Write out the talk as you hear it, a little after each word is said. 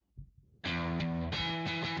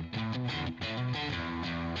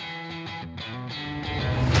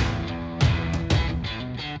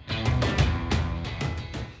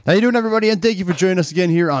How you doing, everybody? And thank you for joining us again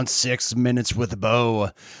here on 6 Minutes with Bo.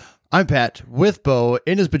 I'm Pat with Bo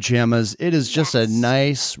in his pajamas. It is just a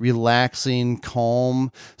nice, relaxing,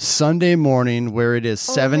 calm Sunday morning where it is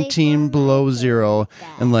 17 below zero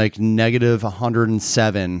and like negative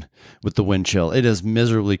 107 with the wind chill. It is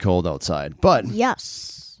miserably cold outside, but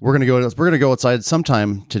yes, we're gonna go outside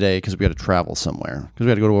sometime today because we got to travel somewhere because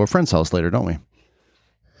we got to go to a friend's house later, don't we?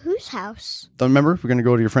 Whose house? Don't remember? We're gonna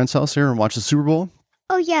go to your friend's house here and watch the Super Bowl.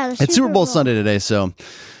 Oh yeah, It's Super Bowl Sunday today. So,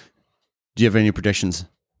 do you have any predictions?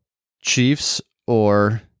 Chiefs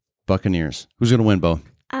or Buccaneers? Who's going to win, Bo?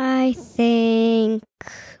 I think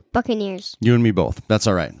Buccaneers. You and me both. That's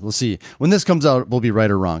all right. We'll see. When this comes out, we'll be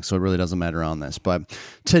right or wrong, so it really doesn't matter on this. But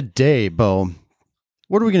today, Bo,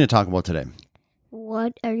 what are we going to talk about today?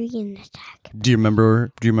 What are you going to talk? Do you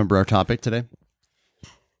remember our topic today?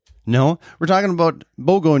 No? We're talking about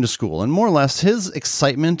Bo going to school and more or less his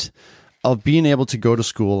excitement of being able to go to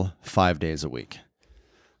school 5 days a week.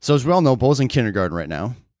 So as we all know, Bo's in kindergarten right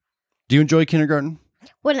now. Do you enjoy kindergarten?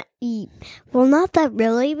 Well, not that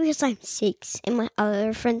really, because I'm 6 and my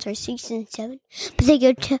other friends are 6 and 7. But they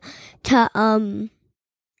go to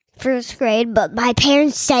first grade. But my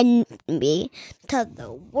parents send me to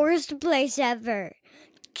the worst place ever,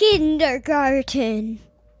 kindergarten.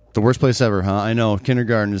 The worst place ever, huh? I know.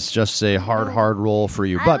 Kindergarten is just a hard roll for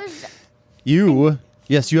you. But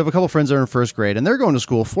yes, you have a couple friends that are in first grade, and they're going to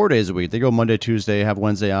school 4 days a week. They go Monday, Tuesday, have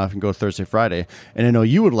Wednesday off, and go Thursday, Friday. And I know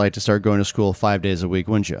you would like to start going to school 5 days a week,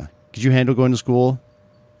 wouldn't you? Could you handle going to school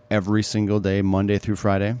every single day, Monday through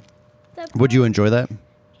Friday? Would you enjoy that?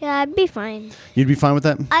 Yeah, I'd be fine. You'd be fine with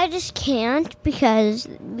that? I just can't because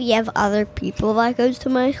we have other people that goes to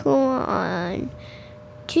my school on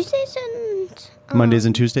Tuesdays and Mondays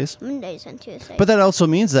and Tuesdays? Mondays and Tuesdays. But that also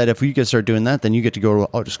means that if we could start doing that, then you get to go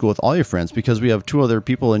out to school with all your friends because we have 2 other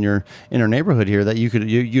people in our neighborhood here that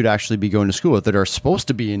you'd actually be going to school with that are supposed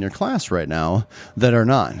to be in your class right now that are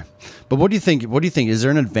not. But what do you think? Is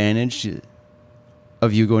there an advantage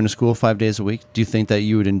of you going to school 5 days a week? Do you think that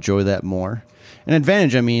you would enjoy that more? An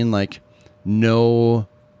advantage, I mean, like no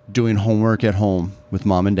doing homework at home with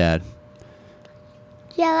mom and dad.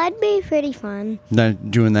 Yeah, that'd be pretty fun.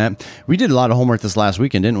 Not doing that. We did a lot of homework this last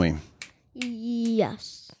weekend, didn't we?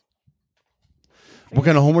 Yes. What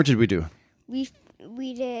kind of homework did we do? We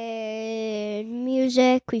did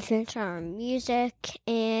music. We finished our music.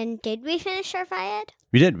 And did we finish our Phi Ed?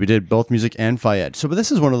 We did. We did both music and Phi Ed. So, but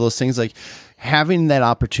this is one of those things like having that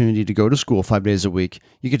opportunity to go to school 5 days a week.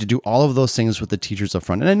 You get to do all of those things with the teachers up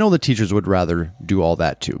front. And I know the teachers would rather do all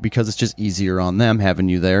that too, because it's just easier on them having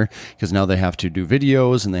you there because now they have to do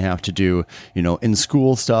videos and they have to do, in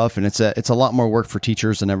school stuff. And it's a lot more work for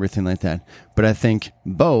teachers and everything like that. But I think,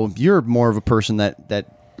 Bo, you're more of a person that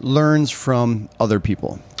learns from other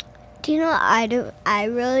people. Do you know what I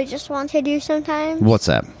really just want to do sometimes? What's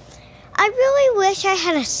that? I really wish I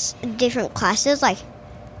had different classes, like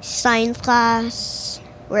science class,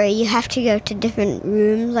 where you have to go to different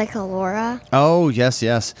rooms, like Alora. Oh, yes.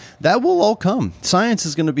 That will all come. Science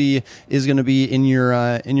is going to be in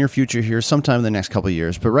your future here sometime in the next couple of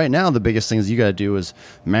years. But right now, the biggest things you got to do is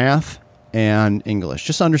math and English,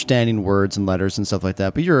 just understanding words and letters and stuff like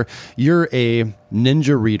that. But you're a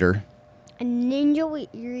ninja reader. A ninja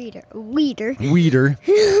reader.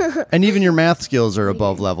 And even your math skills are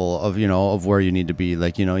above level of where you need to be.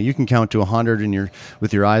 Like, you can count to 100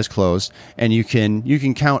 with your eyes closed, and you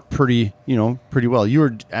can count pretty well. You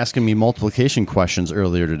were asking me multiplication questions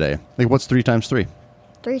earlier today. Like, what's 3 times 3?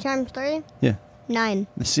 3 times 3? Yeah. 9.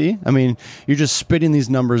 See? I mean, you're just spitting these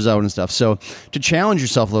numbers out and stuff. So to challenge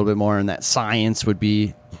yourself a little bit more in that, science would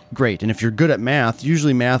be great. And if you're good at math,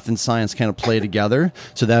 usually math and science kind of play together.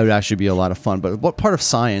 So that would actually be a lot of fun. But what part of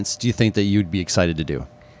science do you think that you'd be excited to do?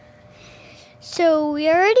 So we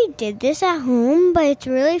already did this at home, but it's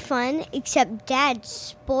really fun, except Dad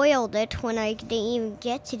spoiled it when I didn't even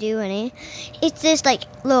get to do any. It's this like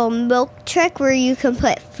little milk trick where you can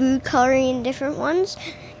put food coloring in different ones.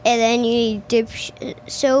 And then you dip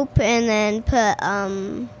soap and then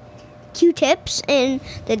put Q-tips in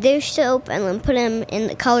the dish soap and then put them in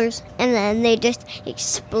the colors and then they just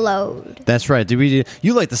explode. That's right.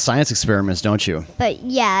 You like the science experiments, don't you? But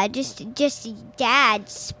yeah, just Dad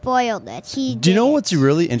spoiled it. Do you know what's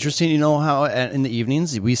really interesting? You know how in the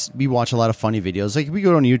evenings we watch a lot of funny videos. Like we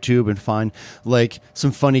go on YouTube and find like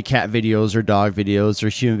some funny cat videos or dog videos or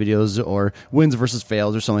human videos or wins versus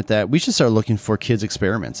fails or something like that. We should start looking for kids'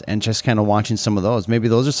 experiments and just kind of watching some of those. Maybe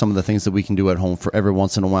those are some of the things that we can do at home for every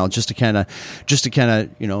once in a while, just to kind of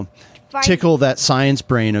tickle that science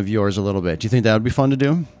brain of yours a little bit. Do you think that would be fun to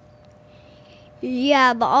do?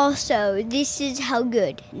 Yeah, but also, this is how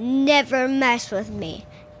good. Never mess with me.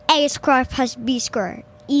 A squared plus B squared.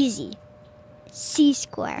 Easy. C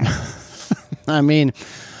squared. I mean,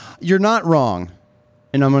 you're not wrong,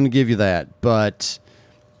 and I'm going to give you that, but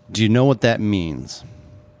do you know what that means?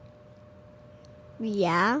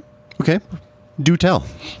 Yeah. Okay, do tell.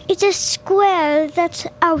 It's a square that's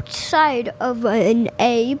outside of an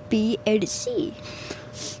A, B, and C.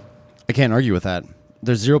 I can't argue with that.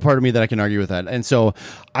 There's zero part of me that I can argue with that. And so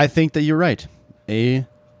I think that you're right. A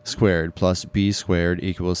squared plus B squared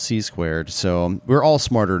equals C squared. So we're all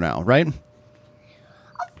smarter now, right? Of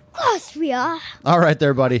course we are. All right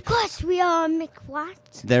there, buddy. Of course we are, McWatt.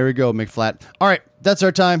 There we go, McFlat. All right, that's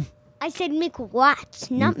our time. I said McWatt,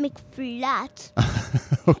 not McFlat.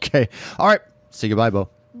 Okay. All right. Say goodbye, Bo.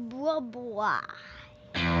 Blah, blah.